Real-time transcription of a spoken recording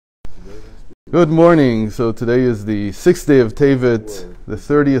Good morning. So today is the 6th day of Tevet, the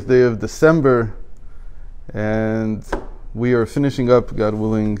 30th day of December, and we are finishing up, God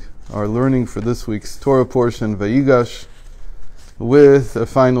willing, our learning for this week's Torah portion, Vayechi, with a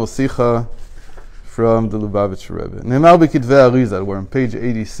final Sichot from the Lubavitcher Rebbe. Ne'emar b'kitvei Arizal, we're on page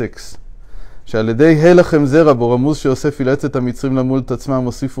 86. שעל ידי הלכם זרע בו רמוז שיוסף אילץ את המצרים למול את עצמם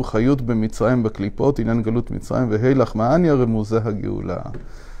הוסיפו חיות במצרים בקליפות, עניין גלות מצרים, והילך מעניה רמוזה הגאולה.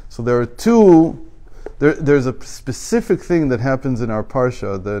 So there are there's a specific thing that happens in our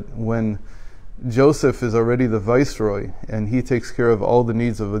parsha that when Joseph is already the viceroy and he takes care of all the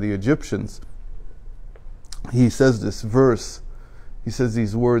needs of the Egyptians, he says this verse, he says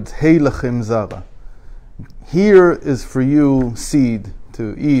these words, Hey lachem zara. Here is for you seed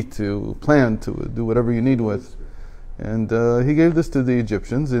to eat, to plant, to do whatever you need with. And he gave this to the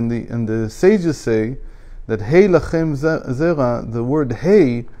Egyptians, and the sages say that Hey lachem zera, the word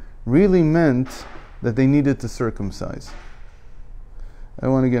Hey really meant that they needed to circumcise. I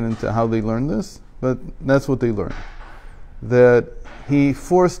don't want to get into how they learned this, but that's what they learned. That he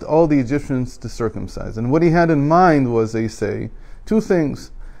forced all the Egyptians to circumcise. And what he had in mind was, they say, two things.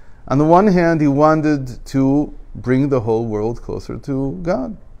 On the one hand, he wanted to bring the whole world closer to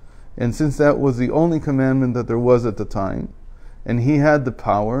God. And since that was the only commandment that there was at the time, and he had the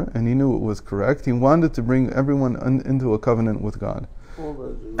power, and he knew it was correct, he wanted to bring everyone into a covenant with God. All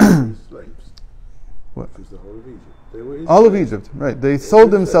the slaves. What? Which was the whole of Egypt. They were all of Egypt, right. They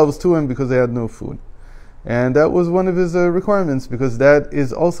sold themselves to him because they had no food. And that was one of his requirements, because that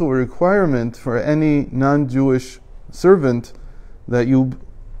is also a requirement for any non-Jewish servant that you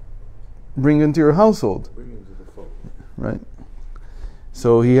bring into your household. Bring into the fold. Right.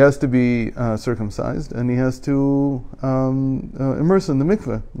 So he has to be circumcised, and he has to immerse in the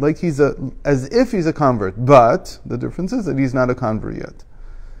mikveh, like as if he's a convert. But the difference is that he's not a convert yet.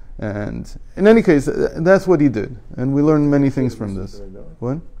 And in any case, that's what he did, and we learned many things from this.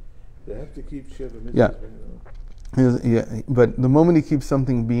 What? They have to keep Sheva Yeah. mitzvahs. Yeah, but the moment he keeps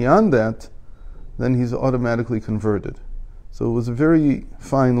something beyond that, then he's automatically converted. So it was a very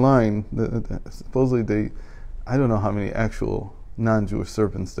fine line. Supposedly I don't know how many actual non-Jewish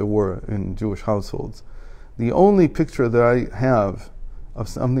servants there were in Jewish households. The only picture that I have of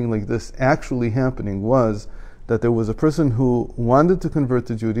something like this actually happening was that there was a person who wanted to convert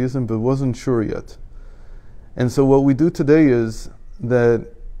to Judaism but wasn't sure yet. And so what we do today is that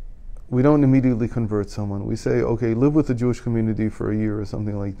we don't immediately convert someone. We say, okay, live with the Jewish community for a year or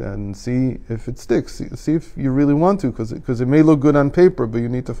something like that and see if it sticks. See if you really want to, because it may look good on paper, but you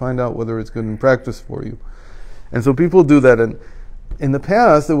need to find out whether it's good in practice for you. And so people do that. And in the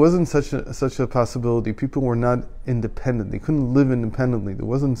past, there wasn't such a possibility. People were not independent. They couldn't live independently. There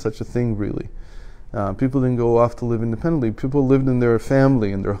wasn't such a thing, really. People didn't go off to live independently. People lived in their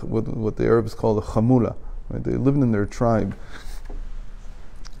family, in their what the Arabs call the chamula. Right? They lived in their tribe.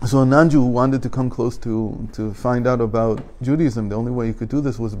 So a non-Jew who wanted to come close to find out about Judaism, the only way you could do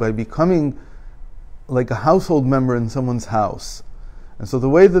this was by becoming like a household member in someone's house. And so the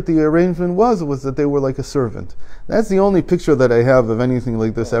way that the arrangement was that they were like a servant. That's the only picture that I have of anything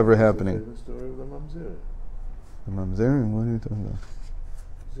like this ever happening. The story of the mamzer. The mamzerim? What are you talking about?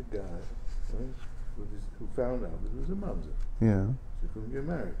 There's a guy, right, who found out that he was a mamzer. Yeah. So he couldn't get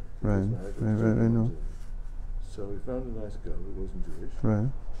married. Right. I know. So he found a nice girl who wasn't Jewish. Right.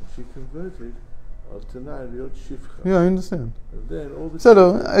 And she converted to Nairiot Shifcha. Yeah, I understand. And then all the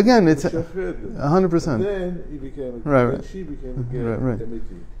So again, it's 100%. Then he became a right. Then she became a girl.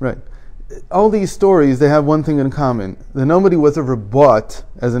 Right. All these stories, they have one thing in common: that nobody was ever bought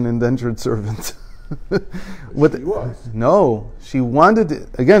as an indentured servant. She was. No, she wanted it.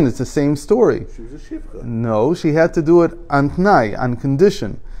 Again, it's the same story. She was a Shifcha. No, she had to do it on tnai, on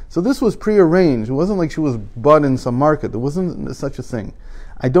condition. So this was prearranged. It wasn't like she was bought in some market. There wasn't such a thing.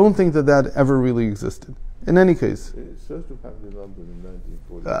 I don't think that ever really existed. In any case. It's supposed to happen in London in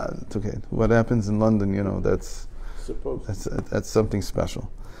 1940. It's okay. What happens in London, that's something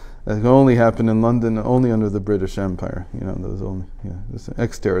special. That can only happen in London, only under the British Empire. This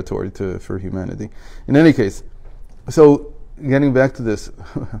ex-territory for humanity. In any case, so getting back to this,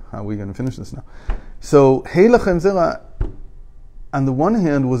 how are we going to finish this now? So, Hey lachem zera, on the one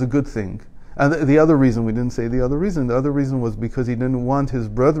hand, was a good thing. And the other reason, we didn't say the other reason was because he didn't want his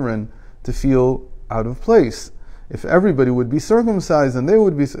brethren to feel out of place. If everybody would be circumcised, and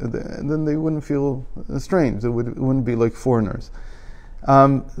then they wouldn't feel strange. It wouldn't be like foreigners.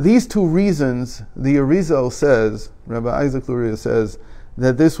 These two reasons, the Arizal says, Rabbi Isaac Luria says,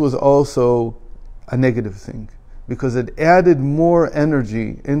 that this was also a negative thing, because it added more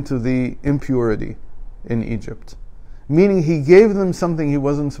energy into the impurity in Egypt. meaning he gave them something he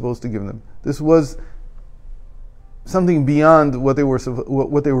wasn't supposed to give them. This was something beyond what they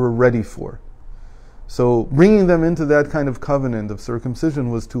were ready for. So bringing them into that kind of covenant of circumcision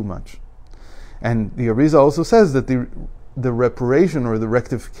was too much. And the Arizal also says that the reparation or the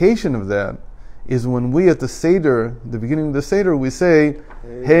rectification of that is when we at the Seder, the beginning of the Seder, we say,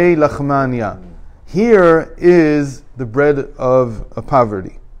 Hey Lachmania. Here is the bread of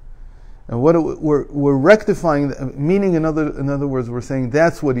poverty. And what we're rectifying, meaning in other words, we're saying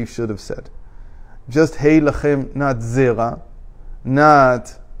that's what he should have said. Just Hey Lachem, not Zera,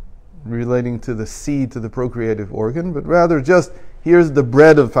 not relating to the seed, to the procreative organ, but rather just here's the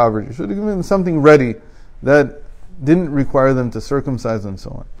bread of poverty. You should have given them something ready that didn't require them to circumcise and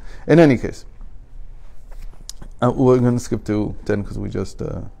so on. In any case, we're going to skip to 10 because we just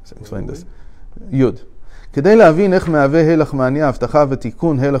explained this. יוד. כדי להבין איך מהווה הלחמניה, הבטחה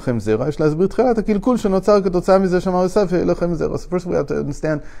ותיקון הלחם זרע, יש להסביר תחילת הקלקול שנוצר כתוצאה מזה שאמר יוסף הלחם זרע. So first we have to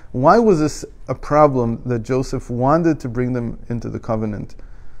understand, why was this a problem that Joseph wanted to bring them into the covenant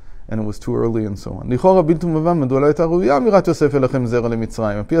and it was too early and so on. לכאורה בלתי מובן מדוע לא הייתה ראויה אמירת יוסף הלחם זרע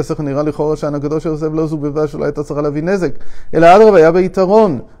למצרים. על פי השכל נראה לכאורה שהנהגתו של יוסף לא זו בלבד שלא הייתה צריכה להביא נזק, אלא אדרבה היה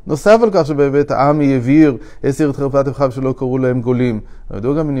ביתרון. נוסף על כך שבבית העם הבהיר הסיר את חרפת אחיו שלא קראו להם גולים.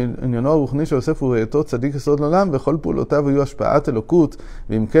 ידוע גם עניינו הרוחני שיוסף הוא היותו צדיק יסוד לעולם, וכל פעולותיו היו השפעת אלוקות,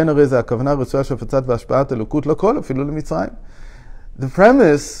 ואם כן הרי זה הכוונה הרצויה של הפצת והשפעת אלוקות לכל, אפילו למצרים. The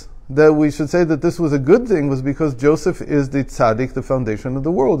premise that we should say that this was a good thing was because Joseph is the tzaddik, the foundation of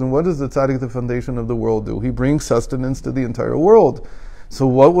the world. And what does the tzaddik, the foundation of the world, do? He brings sustenance to the entire world. So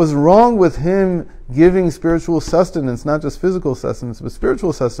what was wrong with him giving spiritual sustenance, not just physical sustenance, but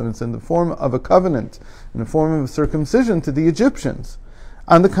spiritual sustenance in the form of a covenant, in the form of circumcision to the Egyptians?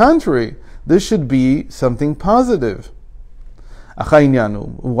 On the contrary, this should be something positive. Why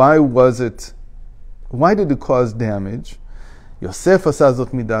did it cause damage? Yosef asazot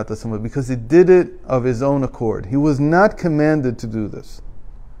midat asama, because he did it of his own accord. He was not commanded to do this.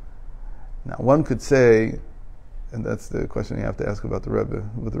 Now, one could say, and that's the question you have to ask about the Rebbe,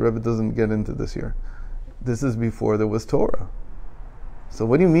 but the Rebbe doesn't get into this here. This is before there was Torah. So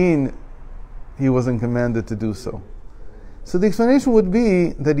what do you mean he wasn't commanded to do so? So the explanation would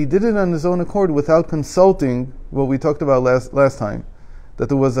be that he did it on his own accord without consulting what we talked about last time, that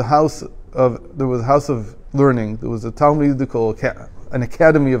there was a house of learning, there was a Talmudical, an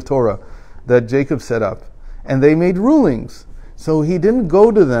academy of Torah that Jacob set up, and they made rulings. So he didn't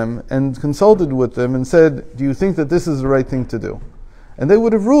go to them and consulted with them and said, do you think that this is the right thing to do? And they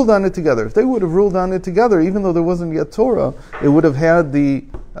would have ruled on it together. If they would have ruled on it together, even though there wasn't yet Torah, it would have had the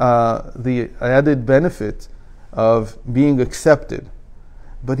added benefit of being accepted.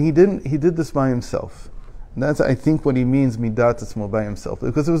 But he didn't. He did this by himself. And that's, I think, what he means, midat atzmo, by himself.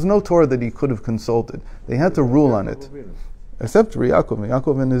 Because there was no Torah that he could have consulted. They had to rule on it. Except for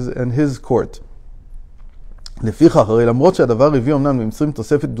Yaakov and his court.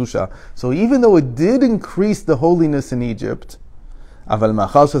 So even though it did increase the holiness in Egypt,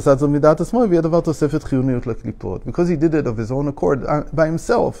 because he did it of his own accord, by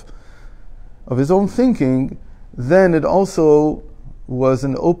himself, of his own thinking, then it also was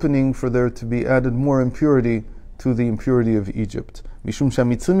an opening for there to be added more impurity to the impurity of Egypt. Because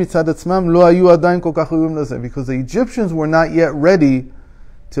the Egyptians were not yet ready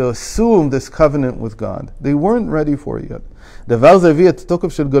to assume this covenant with God. They weren't ready for it yet. And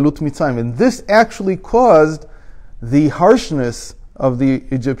this actually caused the harshness of the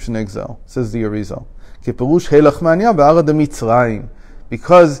Egyptian exile, says the Arizal.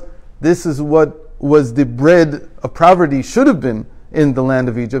 Because this is what was the bread of poverty should have been in the land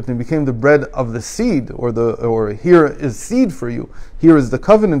of Egypt, and became the bread of the seed, or here is seed for you, here is the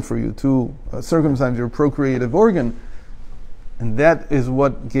covenant for you to circumcise your procreative organ. And that is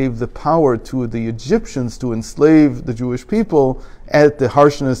what gave the power to the Egyptians to enslave the Jewish people at the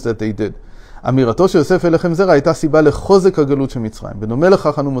harshness that they did. אמירתו של יוסף אליכם זרע הייתה סיבה לחוזק הגלות של מצרים. בדומה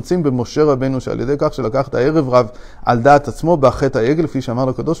לכך אנו מוצאים במשה רבנו שעל ידי כך שלקח את הערב רב על דעת עצמו בחטא העגל, לפי שאמר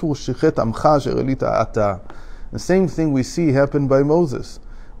לקדוש ברוך הוא שיחת עמך אשר העלית אתה. The same thing we see happened by Moses.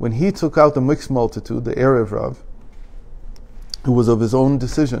 When he took out the mixed multitude, the Erev Rav, who was of his own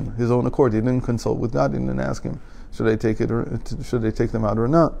decision, his own accord, he didn't consult with God, he didn't ask him, should I take them out or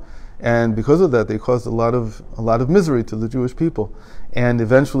not? And because of that, they caused a lot of misery to the Jewish people. And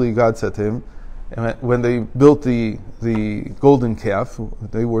eventually God said to him, when they built the golden calf,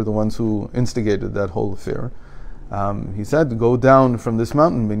 they were the ones who instigated that whole affair. He said, go down from this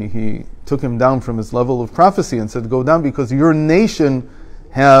mountain, meaning he took him down from his level of prophecy and said, go down because your nation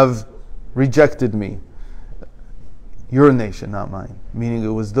have rejected me. Your nation, not mine. Meaning it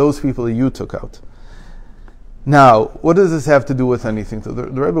was those people that you took out. Now, what does this have to do with anything? So the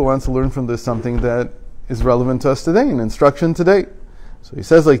Rebbe wants to learn from this something that is relevant to us today, an instruction today. So he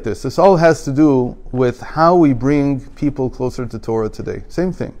says like this all has to do with how we bring people closer to Torah today.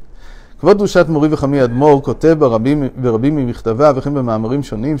 Same thing. כבוד קדושת מורי וחמי אדמו"ר כותב ברבים ממכתביו וכן במאמרים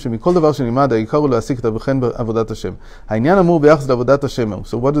שונים שמכל דבר שנלמד העיקר הוא להשיג את וכן בעבודת השם. העניין אמור ביחס לעבודת השם.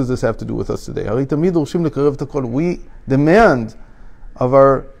 So what does this have to do with us today? הרי תמיד דורשים לקרב את הכל. We demand of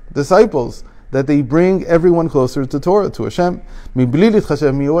our disciples that they bring everyone closer to Torah, to Hashem. מבלי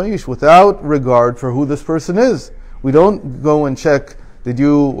להתחשב מיהו האיש, without regard for who this person is. We don't go and check, did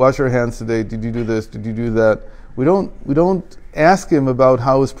you wash your hands today? Did you do this? Did you do that? We don't ask him about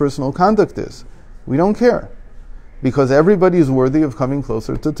how his personal conduct is. We don't care. Because everybody is worthy of coming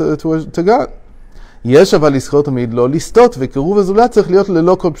closer to God. יש אבל לזכור תמיד לא לסטות, וקירוב הזולת צריך להיות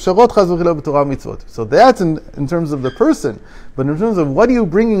ללא כל פשרות חס וחלילה בתורה ומצוות. So that's in terms of the person. But in terms of what are you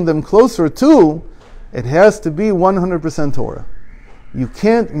bringing them closer to, it has to be 100% Torah. You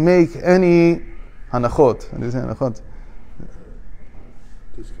can't make any hanachot. What do you say hanachot?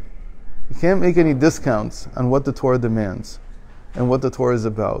 You can't make any discounts on what the Torah demands and what the Torah is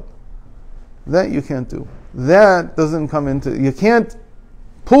about. That you can't do. That doesn't come into... You can't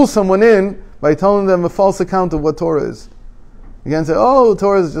pull someone in by telling them a false account of what Torah is. You can't say, oh,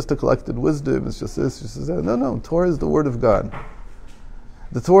 Torah is just a collected wisdom, it's just this, just that. No, Torah is the Word of God.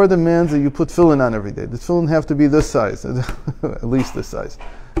 The Torah demands that you put tefillin on every day. The tefillin have to be this size, at least this size.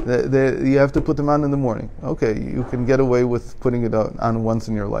 You have to put them on in the morning. Okay, you can get away with putting it on once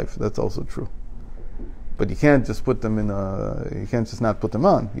in your life. That's also true. But you can't just put them you can't just not put them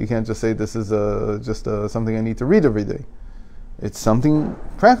on. You can't just say this is just something I need to read every day. It's something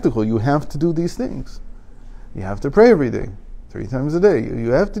practical. You have to do these things. You have to pray every day, 3 times a day.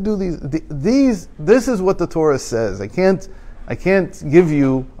 You have to do these. This is what the Torah says. I can't give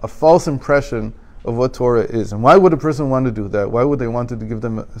you a false impression of what Torah is. And why would a person want to do that? Why would they want to give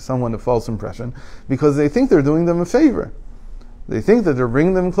someone a false impression? Because they think they're doing them a favor. They think that they're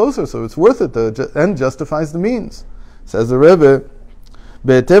bringing them closer, so it's worth it. The end justifies the means. Says the Rebbe,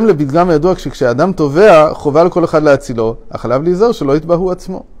 בהתאם לפתגם הידוע, כשאדם תובע, חובה לכל אחד להצילו, אך עליו להיזהר שלא יטבע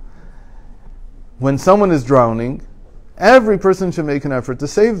עצמו. When someone is drowning, every person should make an effort to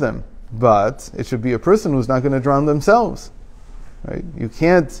save them. But it should be a person who's not going to drown themselves. Right? You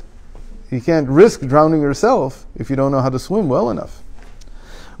can't risk drowning yourself if you don't know how to swim well enough.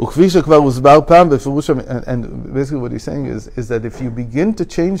 וכפי שכבר הוסבר פעם בפירוש, and basically what he's saying is that if you begin to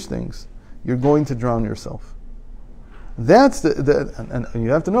change things, you're going to drown yourself. That's and you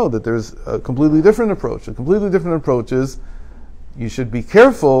have to know that there's a completely different approach. A completely different approach is you should be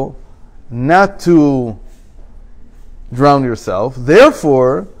careful not to drown yourself.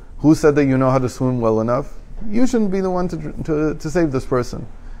 Therefore, who said that you know how to swim well enough? You shouldn't be the one to save this person.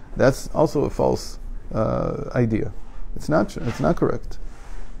 That's also a false idea. It's not correct.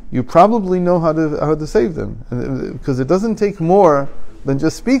 You probably know how to save them, because it doesn't take more than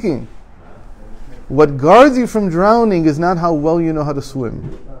just speaking. What guards you from drowning is not how well you know how to swim.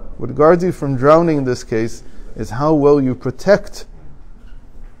 What guards you from drowning in this case is how well you protect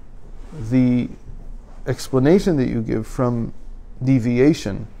the explanation that you give from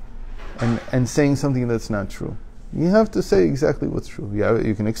deviation and saying something that's not true. You have to say exactly what's true.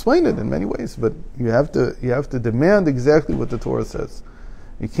 You can explain it in many ways, but you have to demand exactly what the Torah says.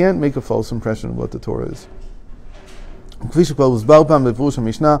 You can't make a false impression of what the Torah is. כפי שכבר הוסבר פעם בפירוש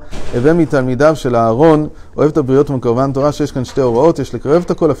המשנה, הווה מתלמידיו של אהרון, אוהב את הבריות ומקרבן תורה, שיש כאן 2 הוראות, יש לקרב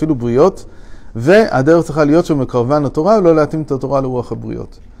את הכל אפילו בריות, והדרך צריכה להיות שהוא מקרבן לתורה, ולא להתאים את התורה לרוח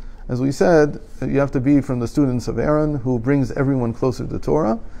הבריות. As we said, you have to be from the students of Aaron, who brings everyone closer to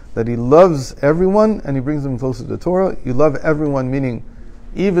Torah, that he loves everyone, and he brings them closer to Torah. You love everyone, meaning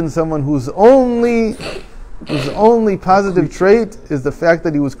even someone whose only positive trait is the fact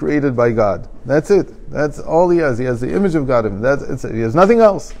that he was created by God. That's it. That's all he has. He has the image of God in him. That's it. He has nothing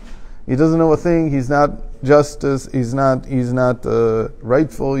else. He doesn't know a thing. He's not justice. He's not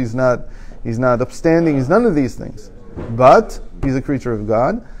rightful. He's not upstanding. He's none of these things. But he's a creature of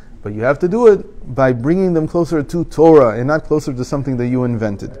God. But you have to do it by bringing them closer to Torah and not closer to something that you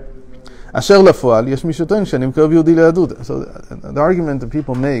invented. אשר לפועל, יש מי שטוען שאני מקרב יהודי ליהדות. So the argument that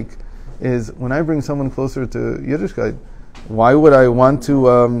people make is, when I bring someone closer to Yiddishkeit, why would I want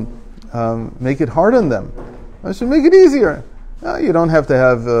to make it hard on them? I should make it easier. You don't have to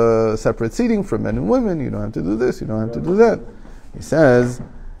have separate seating for men and women. You don't have to do this. You don't have to do that. He says,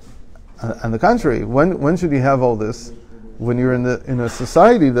 on the contrary, when should you have all this? When you're in a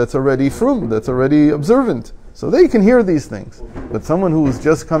society that's already frum, that's already observant. So they can hear these things. But someone who is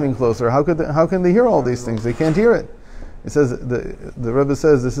just coming closer, how can they hear all these things? They can't hear it. It says, the Rebbe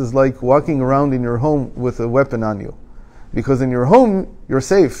says, this is like walking around in your home with a weapon on you. Because in your home, you're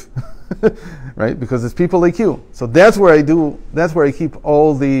safe. Right? Because it's people like you. So that's where I keep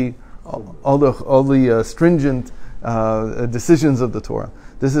all the stringent decisions of the Torah.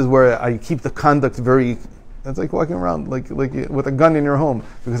 This is where I keep the conduct very. It's like walking around like with a gun in your home,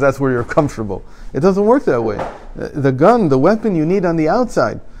 because that's where you're comfortable. It doesn't work that way. The gun, the weapon you need on the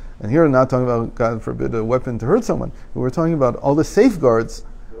outside. And here we're not talking about, God forbid, a weapon to hurt someone. We're talking about all the safeguards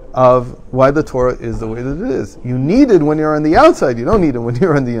of why the Torah is the way that it is. You need it when you're on the outside. You don't need it when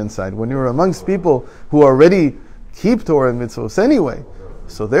you're on the inside. When you're amongst people who already keep Torah and mitzvos anyway.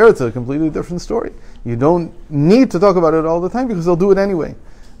 So there it's a completely different story. You don't need to talk about it all the time because they'll do it anyway.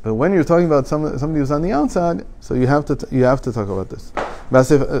 But when you're talking about somebody who's on the outside, so you have to talk about this.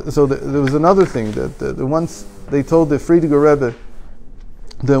 So there was another thing that once they told the Friediger Rebbe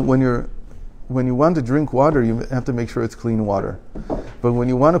that when you want to drink water, you have to make sure it's clean water. But when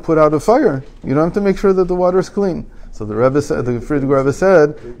you want to put out a fire, you don't have to make sure that the water is clean. So the Friediger Rebbe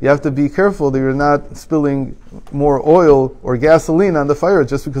said, you have to be careful that you're not spilling more oil or gasoline on the fire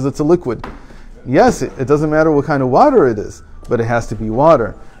just because it's a liquid. Yes, it doesn't matter what kind of water it is, but it has to be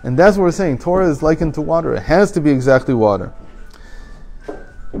water. And that's what we're saying. Torah is likened to water. It has to be exactly water.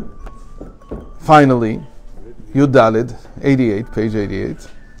 Finally, Yud Daled, 88, page 88.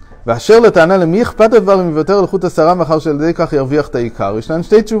 ואשר לטענה למי אכפת הדבר אם יוותר לחות השרה מאחר שעל ידי כך ירוויח את העיקר, ישנן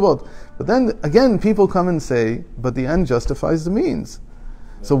שתי תשובות. But then again people come and say, but the end justifies the means.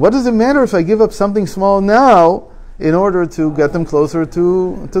 So what does it matter if I give up something small now in order to get them closer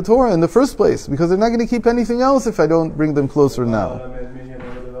to Torah in the first place? Because they're not going to keep anything else if I don't bring them closer now.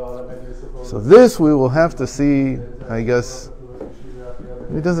 So this we will have to see, I guess.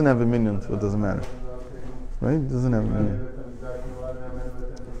 It doesn't have a minyan, so it doesn't matter. Right? It doesn't have a minyan.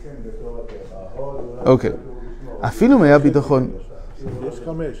 Okay. אפילו מהיה ביטחון. יש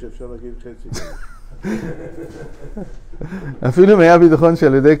 5, אפשר להגיד חצי. אפילו מהיה ביטחון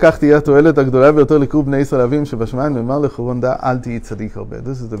שעל ידי כך תהיה התועלת הגדולה ביותר לקרוא בני ישראל אבים שבשמיים נאמר לחורון דע אל תהי צדיק הרבה.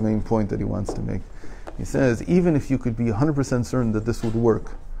 This is the main point that he wants to make. He says, even if you could be 100% certain that this would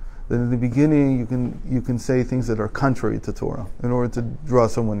work, then in the beginning you can say things that are contrary to Torah in order to draw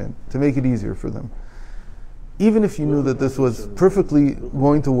someone in, to make it easier for them. Even if you knew that this was perfectly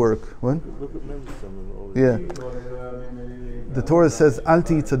going to work. What? Yeah. The Torah says, Al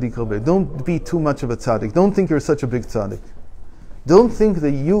tihi tzaddik rabeh. Don't be too much of a tzaddik. Don't think you're such a big tzaddik. Don't think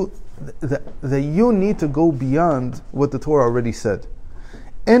that you need to go beyond what the Torah already said.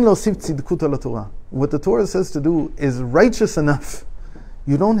 En losif tzidkut ala Torah. What the Torah says to do is righteous enough.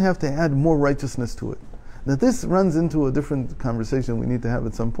 You don't have to add more righteousness to it. Now this runs into a different conversation we need to have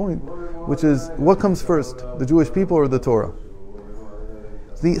at some point, which is, what comes first, the Jewish people or the Torah?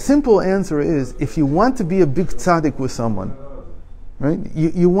 The simple answer is, if you want to be a big tzaddik with someone, right?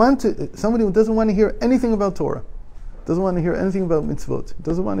 You want to, somebody who doesn't want to hear anything about Torah, doesn't want to hear anything about mitzvot,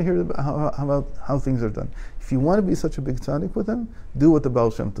 doesn't want to hear about how things are done. If you want to be such a big tzaddik with them, do what the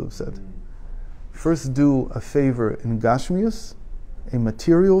Baal Shem Tov said. First do a favor in Gashmius, a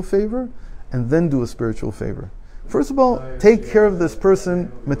material favor, and then do a spiritual favor. First of all, take care of this person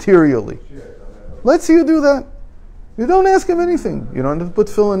materially. Let's see you do that. You don't ask him anything. You don't have to put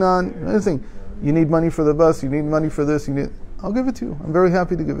tefillin on, anything. You need money for the bus, you need money for this, I'll give it to you. I'm very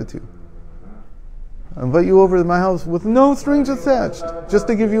happy to give it to you. I'll invite you over to my house with no strings attached, just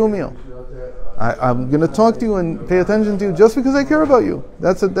to give you a meal. I'm going to talk to you and pay attention to you just because I care about you.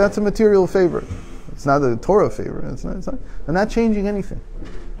 That's a material favor. It's not a Torah favor. I'm not changing anything.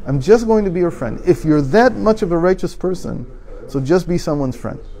 I'm just going to be your friend. If you're that much of a righteous person, so just be someone's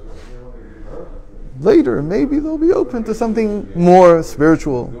friend. Later, maybe they'll be open to something more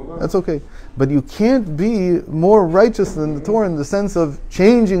spiritual. That's okay. But you can't be more righteous than the Torah in the sense of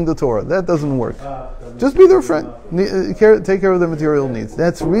changing the Torah. That doesn't work. Just be their friend. Take care of their material needs.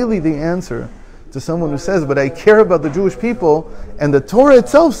 That's really the answer to someone who says, but I care about the Jewish people, and the Torah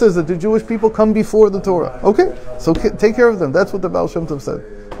itself says that the Jewish people come before the Torah. Okay, so take care of them. That's what the Baal Shem Tov said.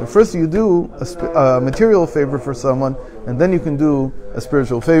 But first you do a material favor for someone, and then you can do a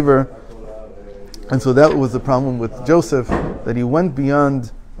spiritual favor. And so that was the problem with Joseph, that he went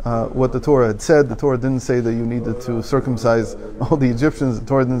beyond what the Torah had said. The Torah didn't say that you needed to circumcise all the Egyptians. The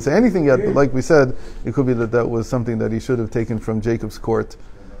Torah didn't say anything yet, but like we said, it could be that was something that he should have taken from Jacob's court.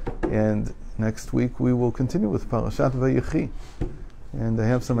 And next week we will continue with Parashat Vayechi. And I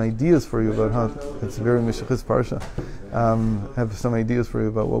have some ideas for you about how it's a very Mishachis Parsha. I have some ideas for you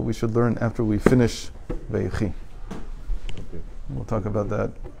about what we should learn after we finish Vayechi. We'll talk about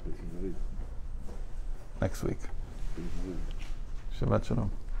that next week. Shabbat Shalom.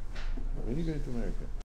 When are you going to America?